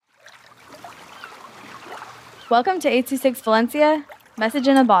Welcome to 826 Valencia, message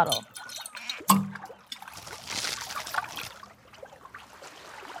in a bottle.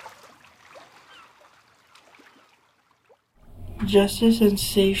 Justice and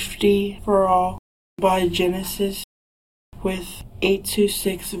Safety for All by Genesis with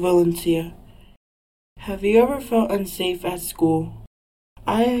 826 Valencia. Have you ever felt unsafe at school?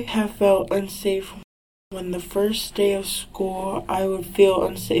 I have felt unsafe when the first day of school I would feel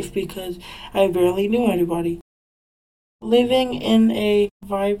unsafe because I barely knew anybody. Living in a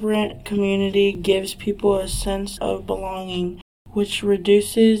vibrant community gives people a sense of belonging, which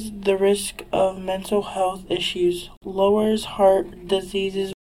reduces the risk of mental health issues, lowers heart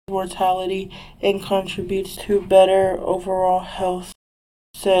diseases mortality, and contributes to better overall health,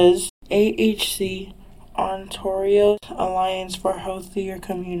 says AHC, Ontario's Alliance for Healthier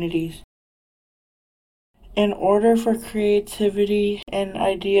Communities. In order for creativity and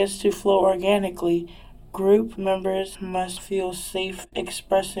ideas to flow organically, group members must feel safe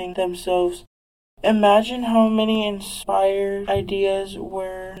expressing themselves. Imagine how many inspired ideas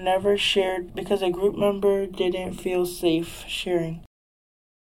were never shared because a group member didn't feel safe sharing.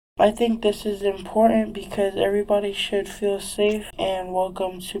 I think this is important because everybody should feel safe and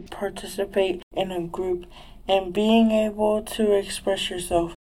welcome to participate in a group and being able to express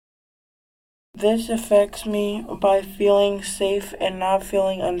yourself. This affects me by feeling safe and not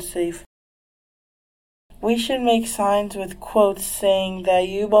feeling unsafe. We should make signs with quotes saying that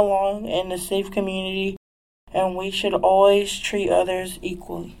you belong in a safe community and we should always treat others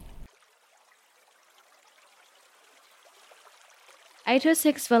equally.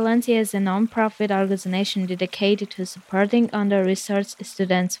 826 Valencia is a non-profit organization dedicated to supporting under-researched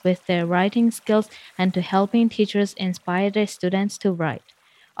students with their writing skills and to helping teachers inspire their students to write.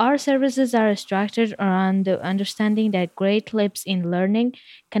 Our services are structured around the understanding that great leaps in learning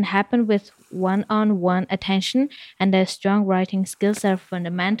can happen with one-on-one attention and that strong writing skills are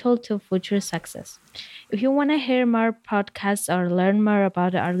fundamental to future success. If you want to hear more podcasts or learn more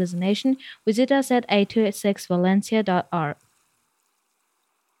about the organization, visit us at 826valencia.org.